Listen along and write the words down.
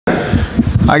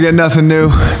I got nothing new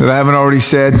that I haven't already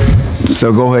said,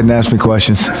 so go ahead and ask me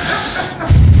questions.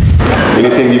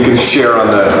 Anything you can share on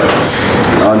the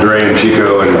Andre and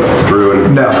Chico and Drew?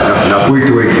 And no, week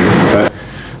to week. Okay.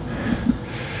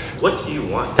 What do you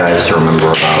want guys to remember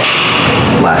about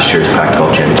last year's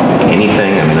Pac-12 championship?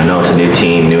 Anything? I mean, I know it's a new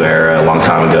team, new era, a long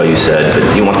time ago you said, but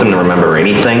do you want them to remember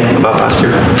anything about last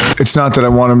year? It's not that I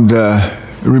want them to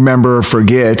remember or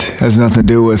forget. It has nothing to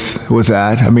do with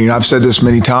that. I mean, I've said this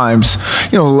many times,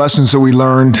 you know, the lessons that we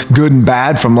learned, good and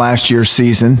bad, from last year's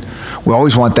season, we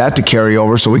always want that to carry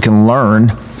over so we can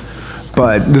learn.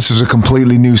 But this is a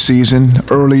completely new season,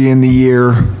 early in the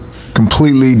year,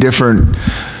 completely different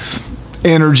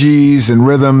energies and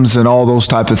rhythms and all those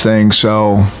type of things.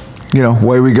 So, you know,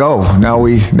 away we go. Now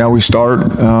we start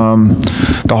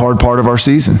the hard part of our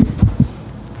season.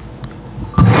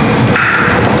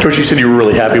 Coach, you said you were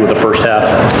really happy with the first half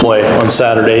play on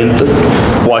Saturday.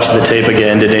 Watching the tape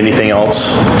again, did anything else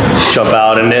jump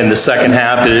out? And in the second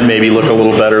half, did it maybe look a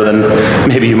little better than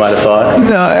maybe you might have thought?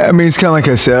 No, I mean, it's kind of like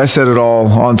I said it all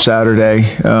on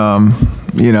Saturday.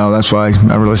 You know, that's why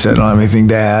I really said I don't have anything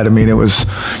to add. I mean, it was,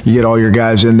 you get all your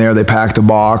guys in there, they pack the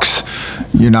box.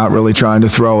 You're not really trying to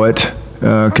throw it.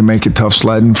 Can make it tough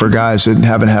sledding for guys that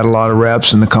haven't had a lot of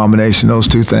reps, and the combination of those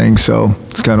two things. So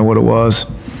it's kind of what it was.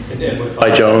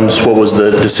 Ty Jones, what was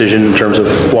the decision in terms of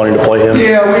wanting to play him?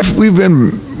 Yeah,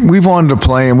 we've wanted to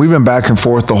play him. We've been back and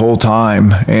forth the whole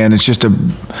time, and it's just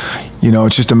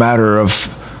a matter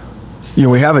of, you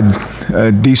know, we have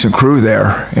a decent crew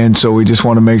there, and so we just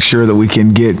want to make sure that we can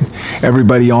get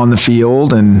everybody on the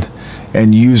field and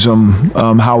use them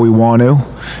how we want to.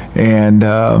 And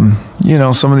you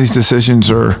know, some of these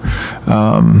decisions are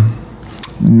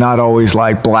not always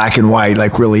like black and white,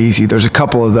 like really easy. There's a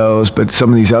couple of those, but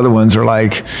some of these other ones are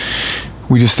like,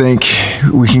 we just think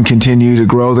we can continue to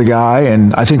grow the guy.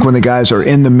 And I think when the guys are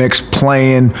in the mix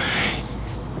playing,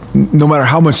 no matter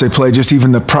how much they play, just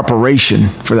even the preparation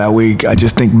for that week, I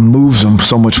just think moves them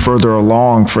so much further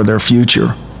along for their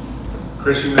future.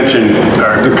 Chris, you mentioned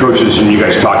the coaches, and you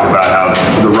guys talked about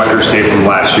how the Rutgers tape from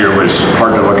last year was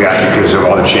hard to look at because of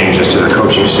all the changes to their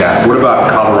coaching staff. What about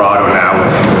Colorado now,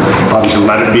 with obviously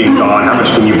Leonard being gone? How much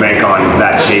can you bank on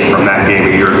that tape from that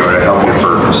game a year ago to help you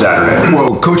for Saturday?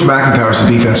 Well, Coach McIntyre's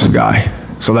a defensive guy,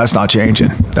 so that's not changing.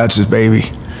 That's his baby.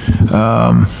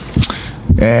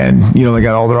 And, you know, they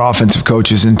got all their offensive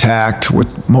coaches intact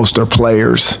with most of their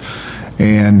players.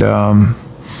 And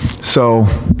so,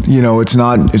 you know, it's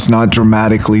not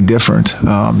dramatically different.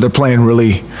 They're playing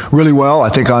really, really well, I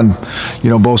think, on, you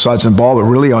know, both sides of the ball, but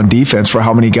really on defense for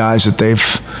how many guys that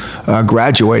they've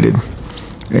graduated.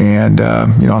 And,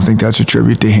 you know, I think that's a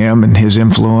tribute to him and his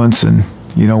influence and,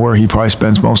 you know, where he probably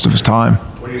spends most of his time.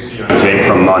 What do you see on tape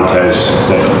from Montez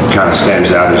that kind of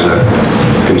stands out as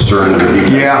a concern to the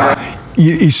defense? Yeah,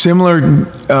 he's similar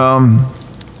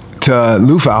to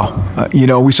Lufau. You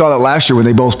know, we saw that last year when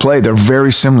they both played. They're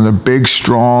very similar. They're big,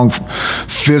 strong,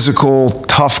 physical,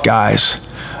 tough guys.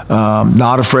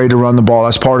 Not afraid to run the ball.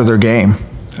 That's part of their game.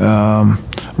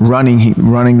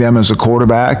 Running them as a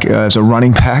quarterback, as a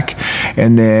running back,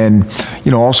 and then,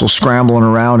 you know, also scrambling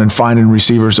around and finding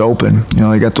receivers open. You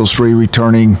know, they got those 3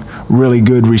 returning really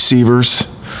good receivers.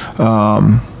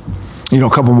 You know, a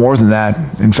couple more than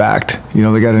that, in fact. You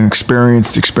know, they got an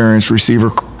experienced receiver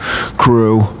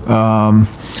crew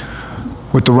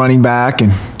with the running back,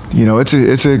 and, you know, it's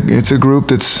a group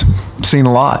that's seen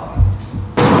a lot.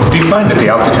 Do you find that the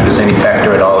altitude is any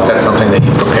factor at all? Is that something that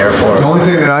you prepare for? The only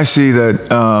thing that I see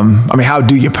that, I mean, how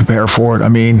do you prepare for it? I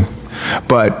mean,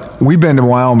 but we've been to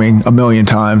Wyoming a million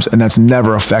times, and that's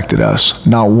never affected us,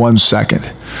 not 1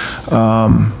 second.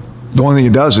 The only thing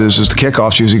it does is the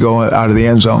kickoffs usually go out of the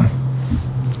end zone.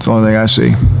 That's the only thing I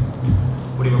see.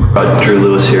 What do you remember about Drew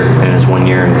Lewis here in his 1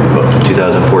 year in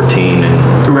 2014?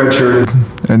 And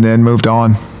redshirted and then moved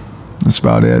on. That's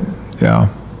about it. Yeah.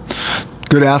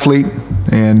 Good athlete,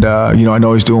 and you know, I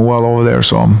know he's doing well over there,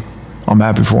 so I'm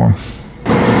happy for him.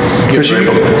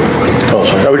 Oh,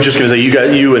 sorry. I was just going to say,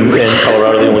 you and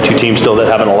Colorado are the only 2 teams still that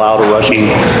haven't allowed a rushing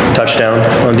touchdown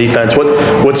on defense.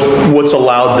 What's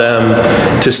allowed them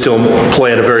to still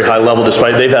play at a very high level,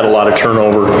 despite they've had a lot of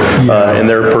turnover in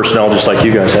their personnel, just like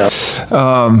you guys have?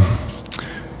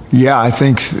 Yeah, I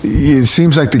think it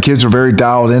seems like the kids are very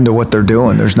dialed into what they're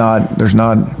doing. There's not,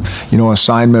 you know,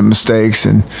 assignment mistakes,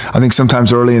 and I think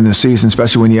sometimes early in the season,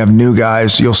 especially when you have new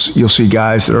guys, you'll see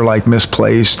guys that are like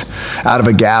misplaced, out of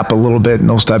a gap a little bit, and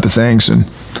those type of things, and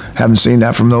haven't seen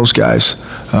that from those guys.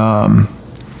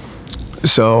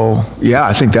 So yeah,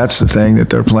 I think that's the thing, that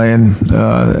they're playing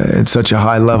at such a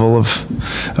high level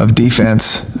of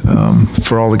defense.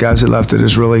 For all the guys that left, it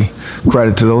is really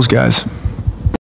credit to those guys.